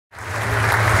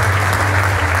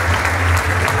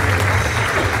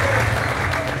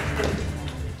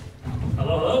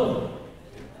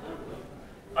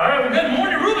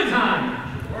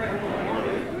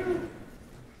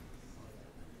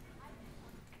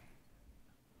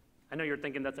I know you're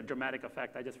thinking that's a dramatic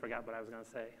effect. I just forgot what I was going to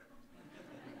say.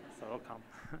 So it'll come.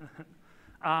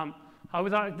 I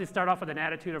always like to start off with an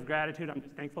attitude of gratitude. I'm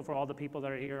just thankful for all the people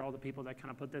that are here, all the people that kind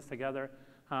of put this together.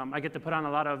 I get to put on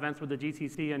a lot of events with the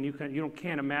GCC, and you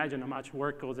can't imagine how much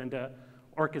work goes into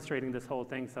orchestrating this whole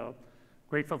thing. So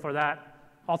grateful for that.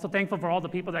 Also thankful for all the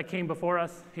people that came before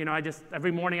us.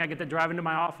 Every morning I get to drive into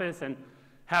my office and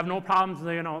have no problems.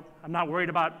 I'm not worried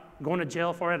about going to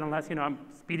jail for it unless, I'm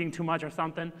speeding too much or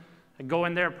something. I go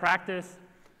in there, practice,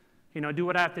 do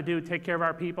what I have to do, take care of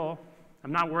our people.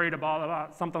 I'm not worried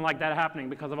about something like that happening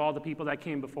because of all the people that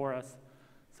came before us.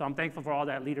 So I'm thankful for all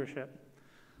that leadership.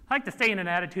 I like to stay in an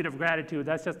attitude of gratitude.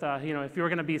 That's just, if you're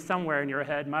going to be somewhere in your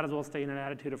head, might as well stay in an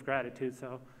attitude of gratitude.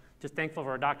 So just thankful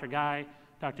for Dr. Guy,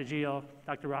 Dr. Gio,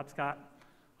 Dr. Rob Scott,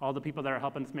 all the people that are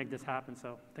helping us make this happen.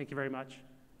 So thank you very much.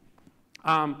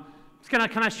 Just going to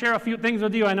kind of share a few things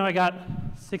with you. I know I got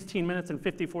 16 minutes and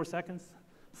 54 seconds.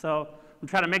 So I'm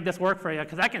trying to make this work for you,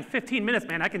 because 15 minutes,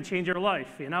 man, I can change your life,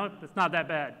 It's not that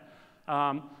bad.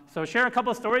 So share a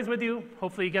couple of stories with you.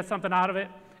 Hopefully you get something out of it.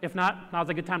 If not, now's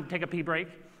a good time to take a pee break.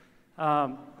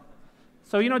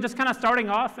 Just kind of starting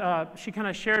off, she kind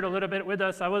of shared a little bit with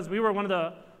us. We were one of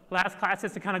the last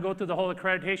classes to kind of go through the whole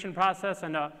accreditation process,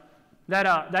 and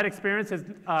that experience is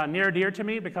near and dear to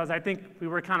me, because I think we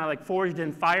were kind of like forged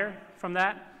in fire from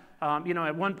that.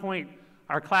 At one point,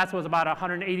 our class was about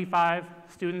 185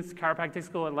 students, chiropractic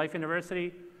school at Life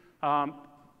University.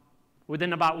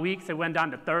 Within about weeks, it went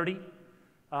down to 30.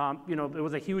 It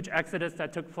was a huge exodus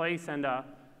that took place, and a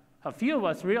few of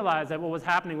us realized that what was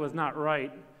happening was not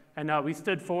right, and we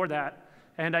stood for that.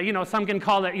 And some can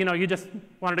call it, you just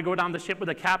wanted to go down the ship with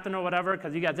the captain or whatever,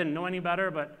 because you guys didn't know any better,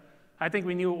 but I think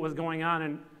we knew what was going on,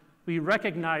 and we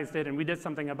recognized it, and we did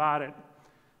something about it.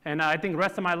 And I think the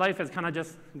rest of my life has kind of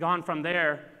just gone from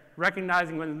there,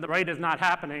 recognizing when the right is not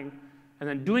happening, and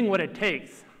then doing what it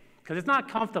takes, because it's not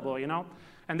comfortable,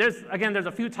 And there's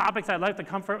a few topics I'd like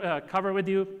to cover with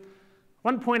you.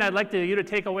 One point I'd like you to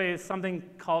take away is something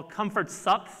called comfort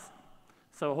sucks.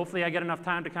 So hopefully I get enough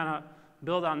time to kind of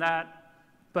build on that.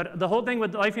 But the whole thing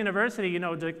with Life University,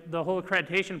 the whole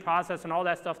accreditation process and all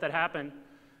that stuff that happened,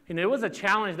 it was a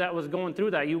challenge that was going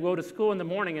through that. You go to school in the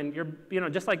morning and you're,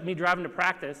 just like me driving to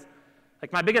practice,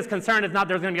 like my biggest concern is not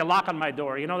there's going to be a lock on my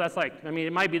door. That's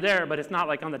it might be there, but it's not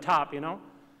like on the top,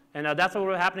 And that's what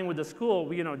was happening with the school.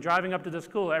 Driving up to the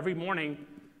school every morning,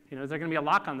 is there going to be a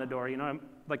lock on the door?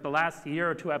 Like the last year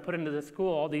or two I put into the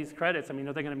school, all these credits, are they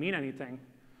going to mean anything?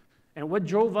 And what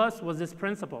drove us was this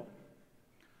principle.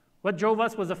 What drove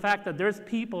us was the fact that there's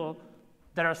people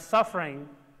that are suffering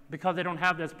because they don't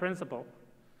have this principle.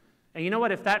 And you know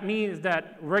what? If that means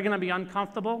that we're going to be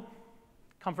uncomfortable,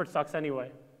 comfort sucks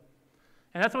anyway.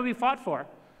 And that's what we fought for.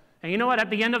 And you know what? At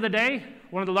the end of the day,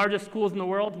 one of the largest schools in the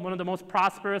world, one of the most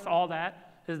prosperous, all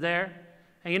that is there.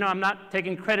 And I'm not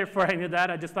taking credit for any of that.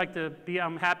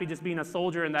 I'm happy just being a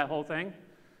soldier in that whole thing.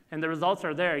 And the results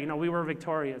are there. We were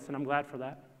victorious, and I'm glad for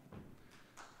that.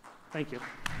 Thank you.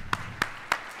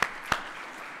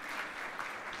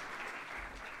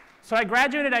 So I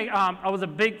graduated, I was a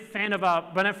big fan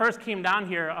of, when I first came down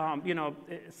here,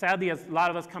 sadly as a lot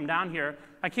of us come down here,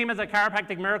 I came as a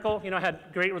chiropractic miracle, I had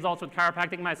great results with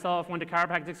chiropractic myself, went to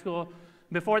chiropractic school.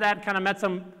 Before that, kind of met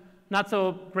some not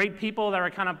so great people that were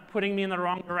kind of putting me in the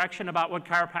wrong direction about what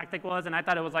chiropractic was, and I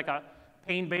thought it was like a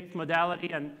pain-based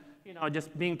modality and,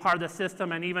 just being part of the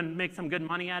system and even make some good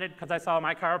money at it because I saw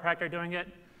my chiropractor doing it.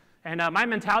 And my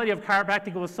mentality of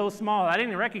chiropractic was so small, I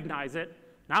didn't recognize it.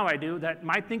 Now I do, that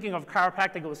my thinking of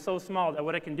chiropractic was so small that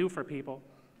what it can do for people.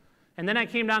 And then I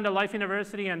came down to Life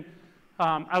University, and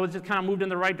I was just kind of moved in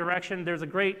the right direction. There's a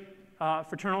great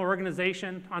fraternal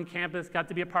organization on campus, got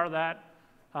to be a part of that.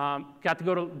 Got to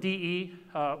go to DE,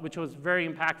 which was very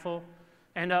impactful.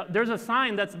 And there's a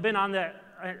sign that's been on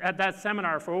at that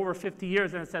seminar for over 50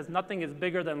 years, and it says, "Nothing is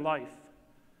bigger than life."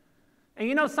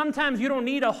 And sometimes you don't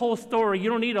need a whole story. You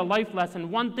don't need a life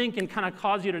lesson. One thing can kind of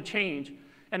cause you to change.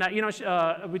 And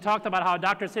we talked about how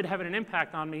Dr. Sid having an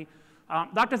impact on me.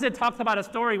 Dr. Sid talks about a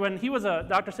story when he was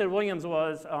Dr. Sid Williams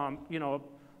was,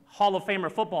 Hall of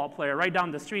Famer football player right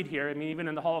down the street here. Even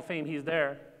in the Hall of Fame, he's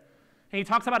there. And he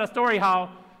talks about a story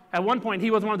how at one point he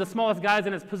was one of the smallest guys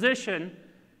in his position,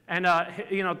 and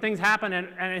things happen,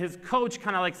 and his coach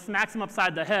kind of like smacks him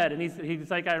upside the head, and he's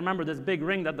like, I remember this big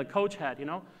ring that the coach had,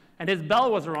 and his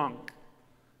bell was wrong.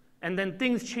 And then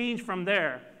things change from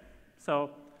there. So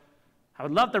I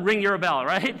would love to ring your bell,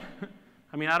 right?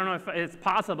 I don't know if it's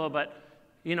possible, but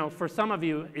for some of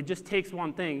you, it just takes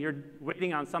one thing. You're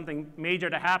waiting on something major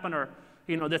to happen, or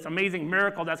this amazing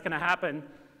miracle that's going to happen,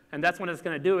 and that's when it's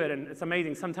going to do it, and it's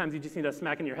amazing. Sometimes you just need a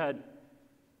smack in your head.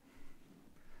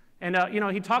 And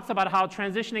he talks about how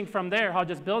transitioning from there, how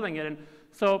just building it. And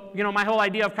so, my whole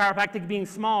idea of chiropractic being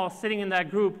small, sitting in that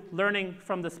group, learning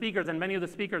from the speakers, and many of the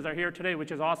speakers are here today,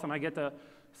 which is awesome. I get to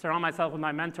surround myself with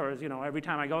my mentors, every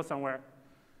time I go somewhere.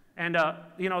 And,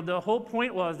 the whole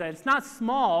point was that it's not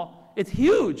small, it's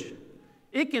huge.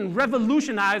 It can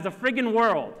revolutionize the friggin'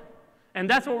 world. And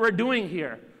that's what we're doing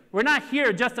here. We're not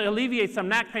here just to alleviate some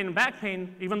neck pain and back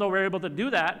pain, even though we're able to do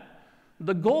that.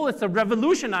 The goal is to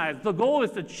revolutionize. The goal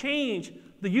is to change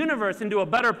the universe into a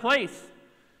better place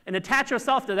and attach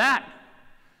yourself to that.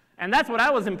 And that's what I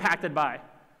was impacted by.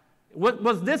 What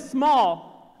was this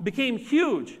small became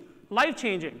huge,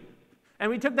 life-changing. And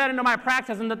we took that into my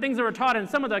practice and the things that were taught, and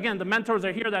some of the mentors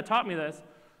are here that taught me this.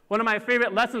 One of my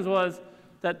favorite lessons was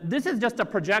that this is just a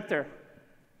projector.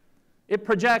 It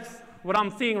projects what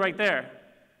I'm seeing right there.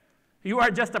 You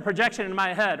are just a projection in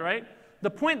my head, right?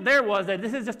 The point there was that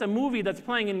this is just a movie that's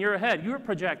playing in your head. You're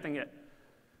projecting it.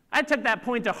 I took that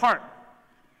point to heart.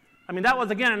 I mean, that was,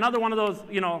 again, another one of those,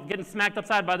 getting smacked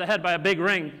upside by the head by a big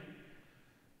ring.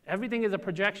 Everything is a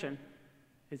projection.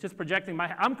 It's just projecting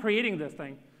I'm creating this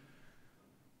thing.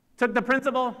 Took the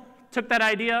principle, took that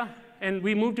idea, and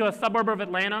we moved to a suburb of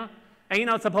Atlanta.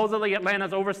 And, supposedly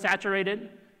Atlanta's oversaturated.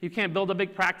 You can't build a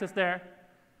big practice there.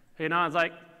 It's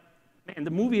like, man,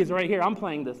 the movie is right here. I'm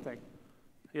playing this thing.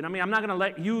 You know what I mean? I'm not going to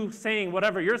let you saying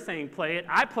whatever you're saying play it.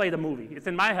 I play the movie. It's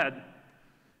in my head.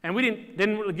 And we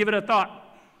didn't really give it a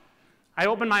thought. I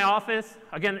opened my office.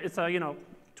 Again, it's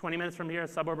 20 minutes from here, a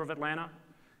suburb of Atlanta.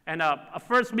 And a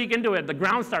first week into it, the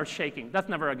ground starts shaking. That's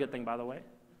never a good thing, by the way.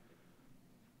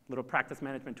 Little practice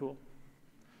management tool.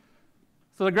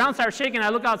 So the ground starts shaking. I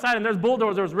look outside, and there's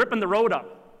bulldozers ripping the road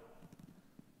up.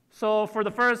 So for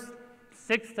the first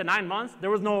 6 to 9 months, there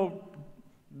was no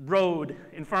road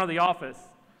in front of the office.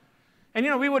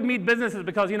 And, we would meet businesses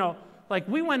because,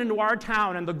 we went into our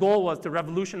town and the goal was to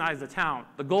revolutionize the town.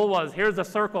 The goal was, here's the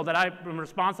circle that I'm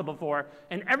responsible for,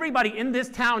 and everybody in this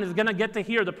town is going to get to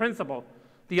hear the principle,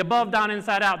 the above, down,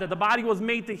 inside out, that the body was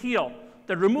made to heal,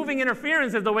 that removing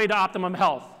interference is the way to optimum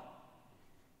health.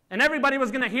 And everybody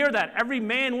was going to hear that. Every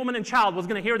man, woman, and child was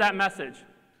going to hear that message.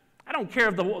 I don't care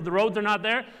if the roads are not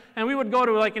there. And we would go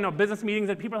to business meetings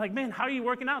and people are like, man, how are you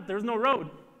working out? There's no road.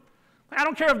 I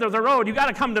don't care if there's a road. You got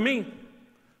to come to me.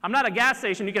 I'm not a gas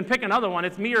station. You can pick another one.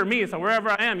 It's me or me. So wherever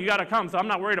I am, you got to come. So I'm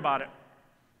not worried about it.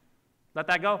 Let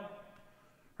that go.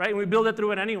 Right? And we build it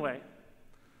through it anyway.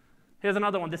 Here's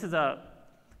another one. This is a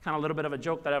kind of a little bit of a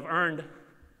joke that I've earned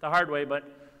the hard way. But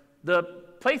the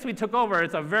place we took over,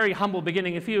 it's a very humble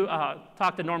beginning. If you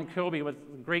talk to Norm Kilby, who was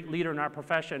a great leader in our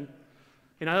profession,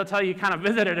 he'll tell you he kind of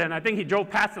visited it, and I think he drove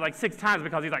past it like 6 times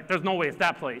because he's like, there's no way it's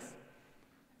that place.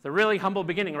 It's a really humble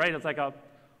beginning, right? It's like a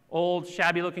old,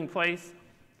 shabby-looking place.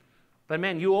 But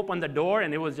man, you open the door,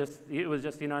 and it was just,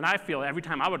 and I feel every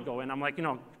time I would go in, I'm like,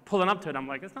 pulling up to it, I'm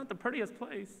like, it's not the prettiest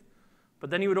place. But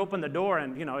then you would open the door,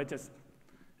 and,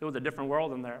 it was a different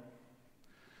world in there.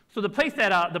 So the place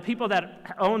that, the people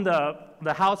that owned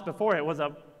the house before it was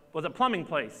a plumbing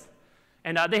place.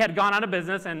 And they had gone out of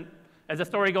business, and as the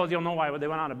story goes, you'll know why they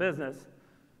went out of business.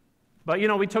 But,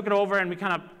 we took it over, and we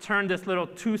kind of turned this little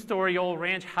 2-story old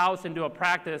ranch house into a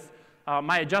practice.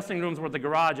 My adjusting rooms were the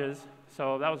garages,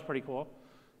 so that was pretty cool,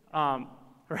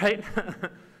 right?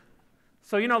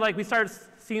 So, we started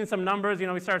seeing some numbers,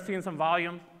 we started seeing some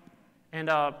volume. And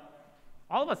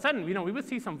all of a sudden, we would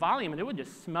see some volume, and it would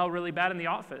just smell really bad in the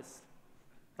office.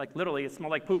 Like, literally, it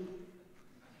smelled like poop.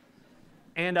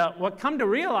 And what come to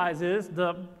realize is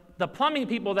the plumbing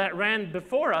people that ran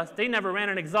before us, they never ran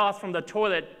an exhaust from the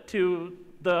toilet to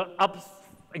the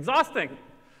exhausting.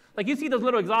 Like, you see those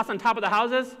little exhausts on top of the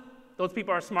houses? Those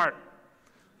people are smart.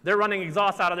 They're running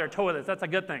exhaust out of their toilets. That's a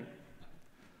good thing.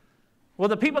 Well,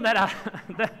 the people that,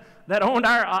 that owned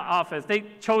our office, they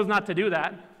chose not to do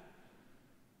that.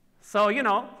 So,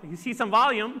 you see some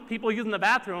volume, people using the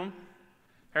bathroom.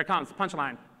 Here it comes,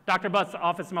 punchline. Dr. Butt's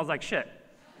office smells like shit.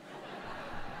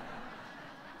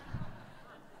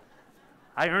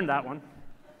 I earned that one.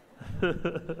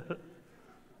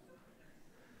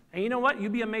 And you know what?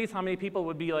 You'd be amazed how many people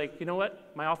would be like, you know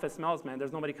what? My office smells, man.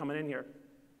 There's nobody coming in here.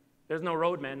 There's no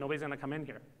road, man. Nobody's going to come in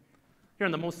here. You're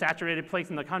in the most saturated place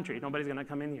in the country. Nobody's going to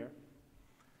come in here.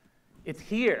 It's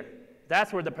here.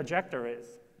 That's where the projector is.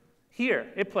 Here.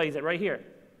 It plays it right here.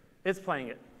 It's playing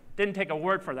it. Didn't take a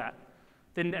word for that.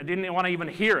 Didn't want to even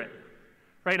hear it.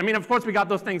 Right? I mean, of course, we got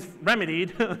those things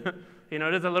remedied. It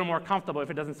is a little more comfortable if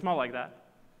it doesn't smell like that.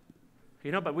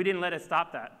 But we didn't let it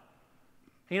stop that.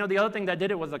 The other thing that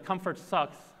did it was the comfort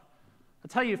sucks. I'll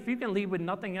tell you, if you can leave with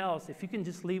nothing else, if you can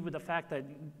just leave with the fact that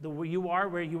you are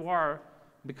where you are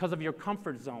because of your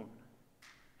comfort zone,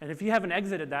 And if you haven't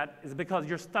exited that, it's because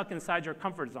you're stuck inside your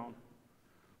comfort zone.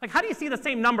 Like, how do you see the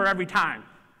same number every time?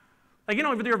 Like, you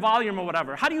know, with your volume or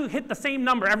whatever, how do you hit the same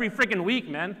number every freaking week,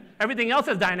 man? Everything else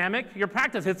is dynamic. Your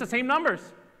practice hits the same numbers.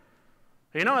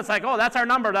 You know, it's like, oh, that's our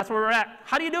number. That's where we're at.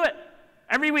 How do you do it?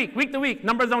 Every week to week,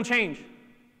 numbers don't change.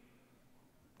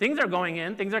 Things are going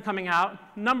in, things are coming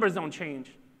out, numbers don't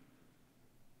change.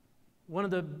 One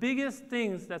of the biggest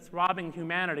things that's robbing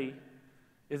humanity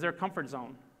is their comfort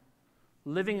zone,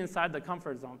 living inside the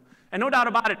comfort zone. And no doubt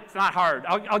about it, it's not hard.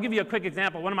 I'll give you a quick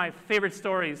example. One of my favorite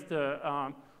stories to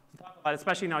talk about,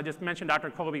 especially, you know, I just mentioned Dr.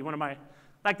 Kobe, I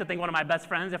like to think one of my best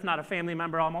friends, if not a family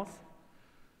member almost.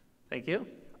 Thank you.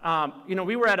 You know,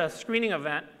 we were at a screening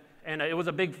event, and it was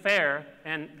a big fair,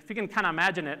 and if you can kind of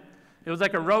imagine it, it was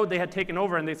like a road they had taken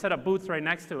over, and they set up booths right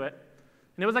next to it.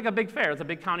 And it was like a big fair. It was a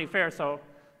big county fair. So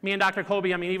me and Dr.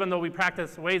 Kobe, I mean, even though we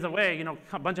practiced ways away, you know,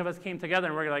 a bunch of us came together,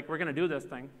 and we're like, we're going to do this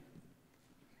thing.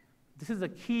 This is a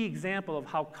key example of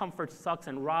how comfort sucks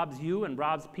and robs you and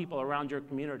robs people around your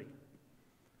community.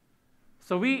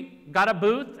 So we got a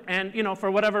booth, and, you know,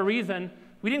 for whatever reason,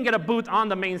 we didn't get a booth on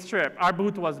the main strip. Our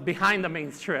booth was behind the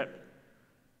main strip,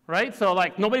 right? So,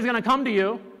 like, nobody's going to come to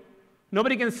you.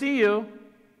 Nobody can see you.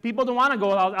 People don't want to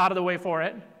go out of the way for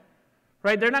it,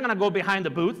 right? They're not going to go behind the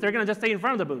booths. They're going to just stay in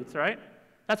front of the booths, right?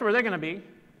 That's where they're going to be.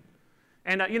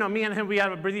 And, you know, me and him, we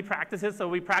had busy practices, so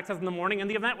we practiced in the morning, and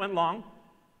the event went long.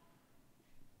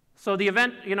 So the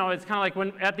event, you know, it's kind of like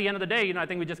when, at the end of the day, you know, I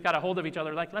think we just got a hold of each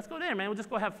other, like, let's go there, man. We'll just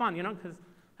go have fun, you know, because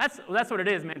that's what it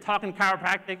is, man. Talking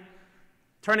chiropractic,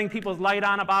 turning people's light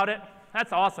on about it,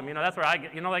 that's awesome. You know, that's where I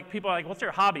get, you know, like, people are like, what's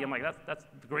your hobby? I'm like, that's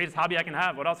the greatest hobby I can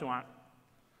have. What else do you want?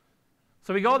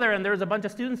 So we go there, and there's a bunch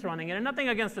of students running it, and nothing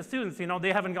against the students, you know,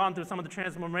 they haven't gone through some of the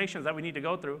transformations that we need to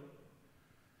go through.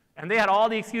 And they had all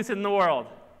the excuses in the world,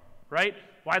 right?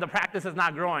 Why the practice is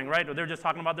not growing, right? Or they're just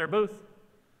talking about their booth.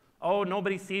 Oh,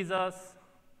 nobody sees us.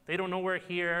 They don't know we're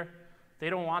here.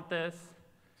 They don't want this.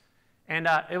 And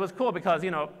it was cool because, you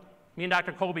know, me and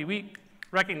Dr. Colby, we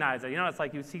recognize it. You know, it's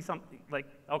like you see something, like,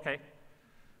 okay.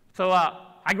 So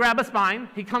I grab a spine.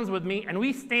 He comes with me, and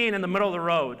we stand in the middle of the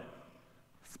road,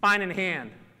 spine in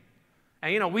hand.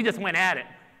 And, you know, we just went at it.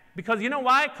 Because you know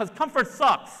why? Because comfort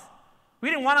sucks. We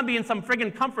didn't want to be in some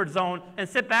friggin' comfort zone and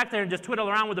sit back there and just twiddle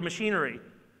around with the machinery.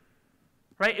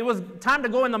 Right? It was time to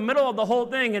go in the middle of the whole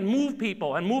thing and move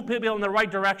people in the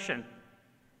right direction.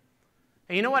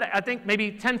 And you know what? I think maybe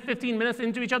 10, 15 minutes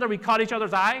into each other, we caught each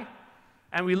other's eye,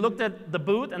 and we looked at the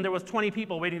booth, and there was 20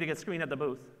 people waiting to get screened at the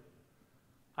booth.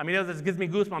 I mean, it gives me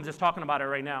goosebumps just talking about it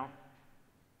right now.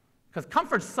 Because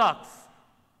comfort sucks.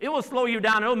 It will slow you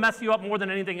down. It will mess you up more than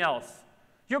anything else.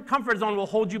 Your comfort zone will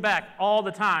hold you back all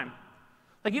the time.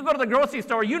 Like, you go to the grocery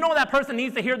store, you know that person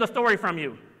needs to hear the story from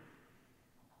you.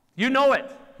 You know it.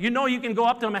 You know you can go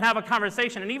up to them and have a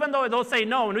conversation. And even though they'll say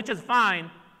no, which is fine,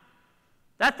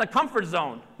 that's the comfort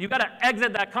zone. You got to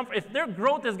exit that comfort. If their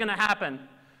growth is going to happen,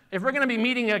 if we're going to be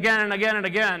meeting again and again and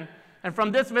again, and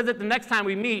from this visit the next time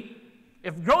we meet,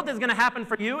 if growth is going to happen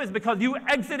for you, it's because you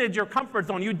exited your comfort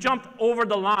zone. You jumped over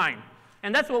the line.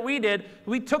 And that's what we did.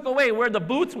 We took away where the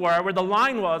boots were, where the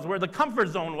line was, where the comfort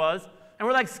zone was, and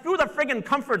we're like, screw the friggin'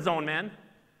 comfort zone, man.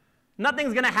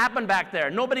 Nothing's going to happen back there.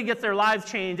 Nobody gets their lives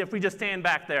changed if we just stand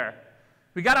back there.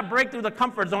 We got to break through the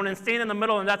comfort zone and stand in the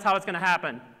middle, and that's how it's going to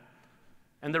happen.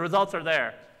 And the results are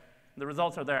there. The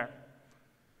results are there.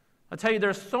 I'll tell you,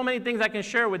 there's so many things I can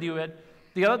share with you.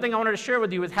 The other thing I wanted to share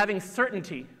with you is having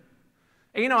certainty.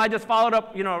 And, you know, I just followed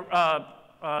up, you know,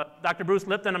 Dr. Bruce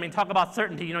Lipton. I mean, talk about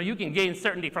certainty. You know, you can gain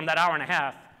certainty from that hour and a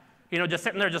half. You know, just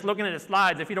sitting there, just looking at his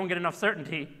slides. If you don't get enough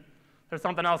certainty, there's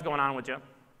something else going on with you.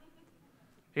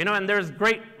 You know, and there's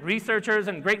great researchers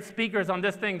and great speakers on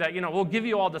this thing that, you know, will give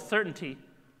you all the certainty.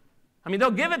 I mean, they'll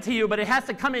give it to you, but it has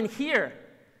to come in here.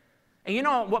 And you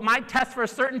know what my test for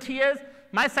certainty is?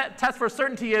 My test for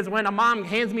certainty is when a mom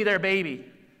hands me their baby.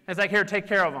 And it's like, here, take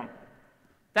care of them.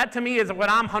 That to me is what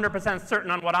I'm 100% certain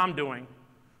on what I'm doing,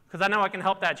 because I know I can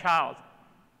help that child.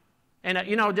 And,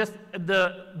 you know, just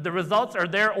the results are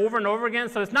there over and over again.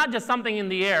 So it's not just something in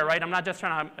the air, right? I'm not just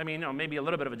trying to, I mean, you know, maybe a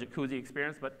little bit of a jacuzzi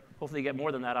experience, but hopefully you get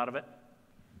more than that out of it.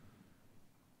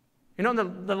 You know,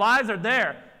 the lives are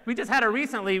there. We just had her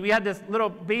recently. We had this little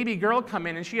baby girl come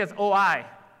in, and she has OI,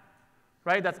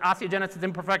 right? That's osteogenesis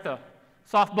imperfecta,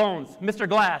 soft bones, Mr.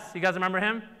 Glass. You guys remember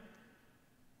him?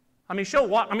 I mean, she'll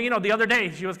walk. I mean, you know, the other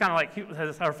day, she was kind of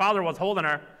like, her father was holding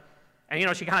her, and, you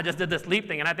know, she kind of just did this leap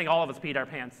thing, and I think all of us peed our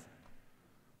pants.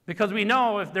 Because we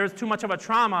know if there's too much of a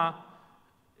trauma,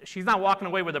 she's not walking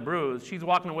away with a bruise. She's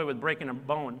walking away with breaking a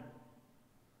bone.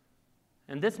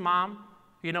 And this mom,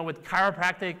 you know, with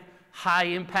chiropractic, high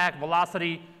impact,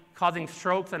 velocity, causing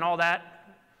strokes and all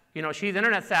that, You know, she's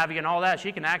internet savvy and all that.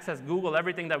 She can access Google,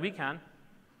 everything that we can.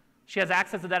 She has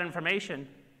access to that information.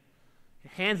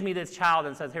 Hands me this child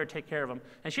and says, here, take care of him.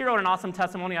 And she wrote an awesome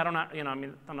testimony. I don't want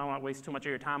to waste too much of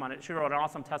your time on it. She wrote an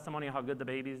awesome testimony of how good the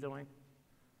baby's doing.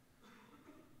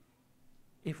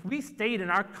 If we stayed in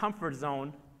our comfort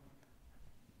zone,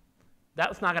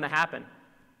 that's not going to happen.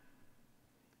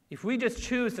 If we just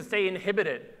choose to stay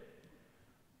inhibited,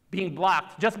 being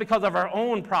blocked just because of our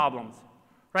own problems,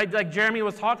 right? Like Jeremy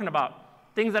was talking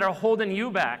about, things that are holding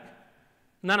you back,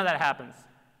 none of that happens.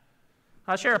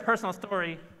 I'll share a personal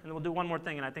story, and we'll do one more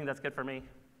thing, and I think that's good for me.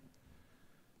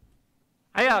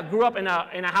 I grew up in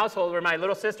a household where my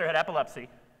little sister had epilepsy.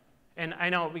 And I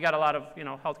know we got a lot of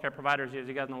healthcare providers here.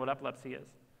 You guys know what epilepsy is.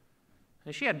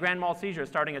 And she had grand mal seizures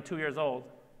starting at 2 years old,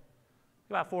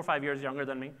 about 4 or 5 years younger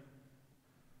than me.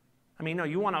 I mean,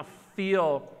 you want to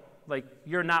feel like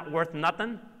you're not worth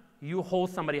nothing, you hold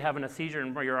somebody having a seizure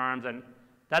in your arms, and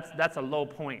that's a low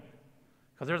point,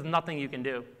 because there's nothing you can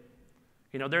do.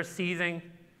 They're seizing,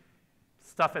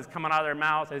 stuff is coming out of their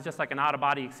mouth. It's just like an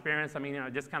out-of-body experience. I mean,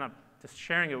 just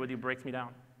sharing it with you breaks me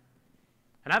down.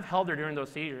 And I've held her during those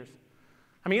seizures.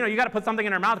 I mean, you got to put something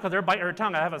in her mouth because they're biting her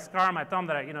tongue. I have a scar on my thumb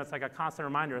that it's like a constant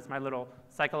reminder. It's my little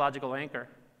psychological anchor.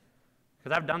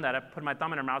 Because I've done that. I've put my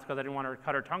thumb in her mouth because I didn't want her to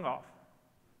cut her tongue off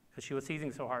because she was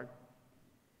seizing so hard.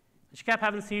 And she kept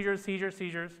having seizures.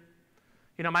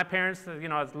 My parents,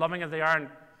 as loving as they are, and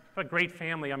what a great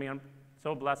family. I mean, I'm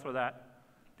so blessed with that.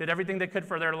 Did everything they could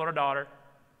for their little daughter.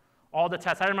 All the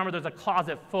tests. I remember there's a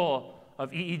closet full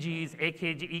of EEGs,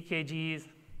 EKGs,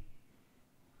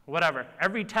 whatever.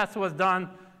 Every test was done.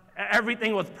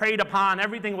 Everything was preyed upon.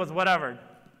 Everything was whatever.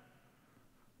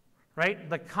 Right?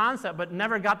 The concept, but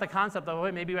never got the concept of,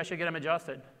 wait, maybe I should get them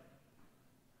adjusted.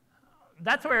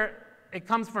 That's where it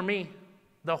comes for me,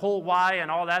 the whole why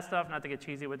and all that stuff, not to get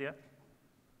cheesy with you.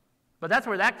 But that's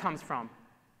where that comes from.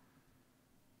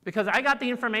 Because I got the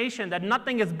information that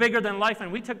nothing is bigger than life,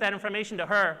 and we took that information to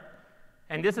her,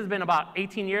 and this has been about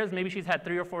 18 years. Maybe she's had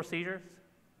 3 or 4 seizures.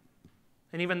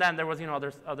 And even then, there was,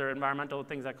 other environmental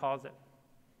things that caused it.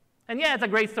 And yeah, it's a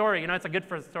great story. It's a good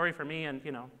story for me, and,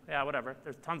 yeah, whatever.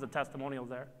 There's tons of testimonials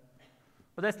there.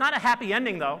 But it's not a happy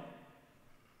ending, though,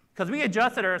 because we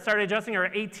started adjusting her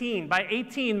at 18. By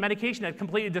 18, medication had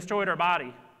completely destroyed her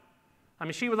body. I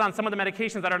mean, she was on some of the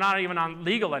medications that are not even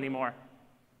legal anymore.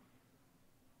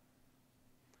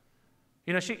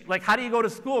 How do you go to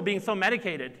school being so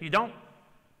medicated? You don't.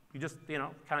 You just,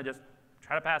 kind of just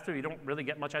try to pass through. You don't really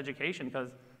get much education because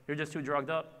you're just too drugged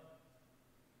up.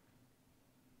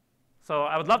 So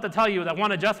I would love to tell you that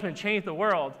one adjustment changed the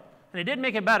world, and it did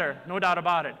make it better, no doubt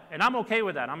about it. And I'm okay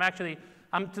with that.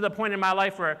 I'm to the point in my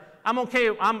life where I'm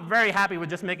okay. I'm very happy with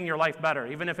just making your life better,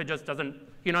 even if it just doesn't,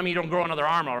 you don't grow another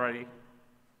arm already.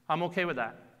 I'm okay with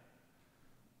that.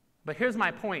 But here's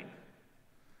my point.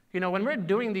 When we're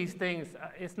doing these things,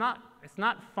 it's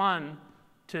not fun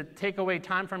to take away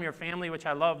time from your family, which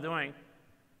I love doing,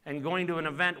 and going to an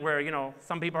event where,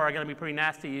 some people are going to be pretty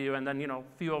nasty to you, and then, a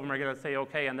few of them are going to say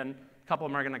okay, and then a couple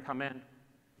of them are going to come in.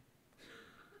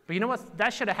 But you know what?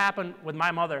 That should have happened with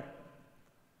my mother,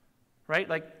 right?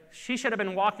 Like, she should have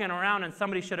been walking around, and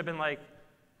somebody should have been like,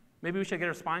 maybe we should get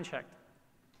her spine checked.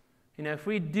 If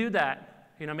we do that,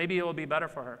 maybe it will be better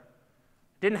for her.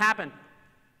 Didn't happen.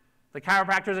 The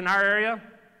chiropractors in our area,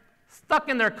 stuck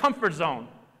in their comfort zone.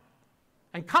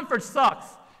 And comfort sucks.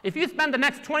 If you spend the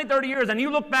next 20, 30 years and you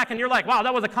look back and you're like, wow,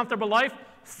 that was a comfortable life,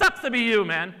 sucks to be you,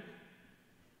 man.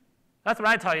 That's what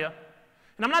I tell you.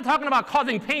 And I'm not talking about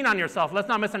causing pain on yourself. Let's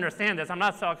not misunderstand this. I'm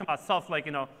not talking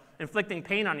about inflicting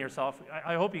pain on yourself.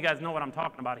 I hope you guys know what I'm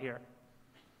talking about here.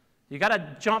 You got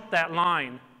to jump that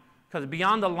line, because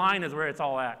beyond the line is where it's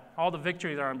all at. All the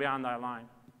victories are beyond that line.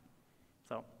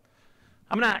 So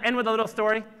I'm going to end with a little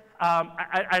story.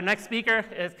 Our next speaker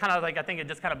is kind of like, I think it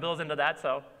just kind of builds into that.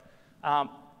 So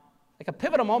like a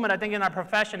pivotal moment, I think, in our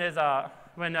profession is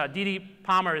when Dee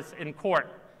Palmer is in court.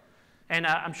 And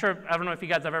I'm sure, I don't know if you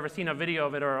guys have ever seen a video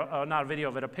of it, or not a video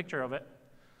of it, a picture of it.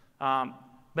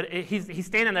 But he's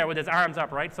standing there with his arms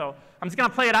up, right? So I'm just going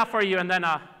to play it out for you, and then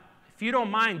if you don't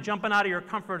mind jumping out of your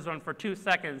comfort zone for 2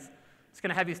 seconds, it's going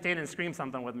to have you stand and scream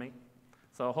something with me.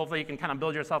 So hopefully you can kind of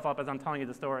build yourself up as I'm telling you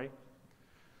the story.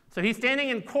 So he's standing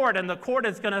in court, and the court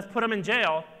is going to put him in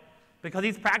jail because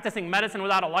he's practicing medicine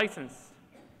without a license.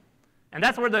 And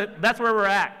that's where we're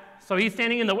at. So he's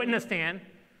standing in the witness stand,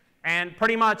 and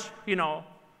pretty much,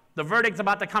 the verdict's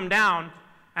about to come down,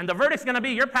 and the verdict's going to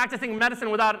be, you're practicing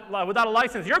medicine without a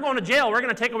license. You're going to jail. We're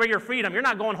going to take away your freedom. You're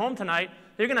not going home tonight.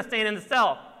 You're going to stay in the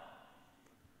cell.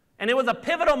 And it was a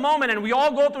pivotal moment, and we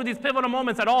all go through these pivotal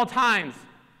moments at all times.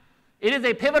 It is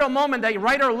a pivotal moment that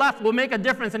right or left will make a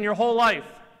difference in your whole life.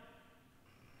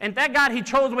 And thank God he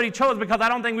chose what he chose, because I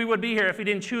don't think we would be here if he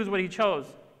didn't choose what he chose.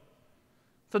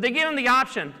 So they gave him the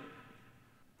option.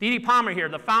 D.D. Palmer here,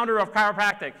 the founder of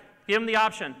chiropractic, gave him the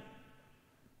option.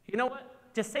 You know what?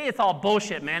 Just say it's all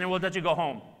bullshit, man, and we'll let you go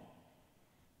home.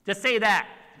 Just say that.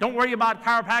 Don't worry about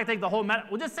chiropractic, the whole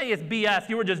we'll just say it's BS.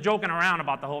 You were just joking around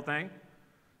about the whole thing.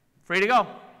 Free to go.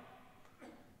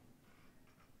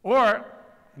 Or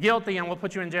guilty, and we'll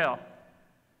put you in jail.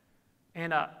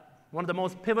 And one of the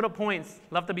most pivotal points,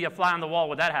 left to be a fly on the wall,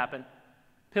 would that happen?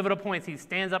 Pivotal points, he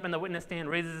stands up in the witness stand,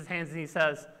 raises his hands, and he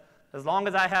says, as long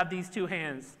as I have these two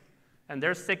hands, and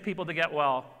there's sick people to get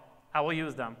well, I will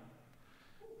use them.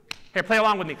 Here, play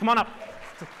along with me. Come on up.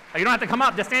 You don't have to come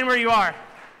up. Just stand where you are.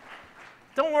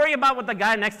 Don't worry about what the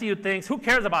guy next to you thinks. Who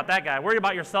cares about that guy? Worry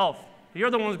about yourself. You're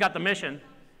the one who's got the mission.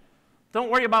 Don't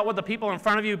worry about what the people in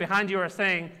front of you, behind you are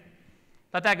saying.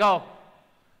 Let that go.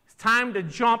 It's time to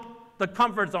jump the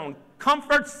comfort zone.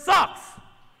 Comfort sucks,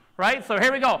 right? So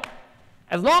here we go.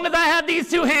 As long as I have these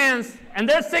two hands and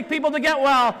there's sick people to get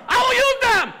well, I will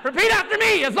use them. Repeat after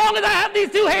me. As long as I have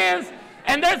these two hands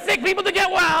and there's sick people to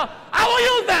get well, I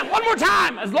will use them. One more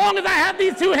time. As long as I have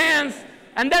these two hands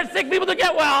and there's sick people to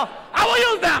get well, I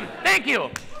will use them. Thank you.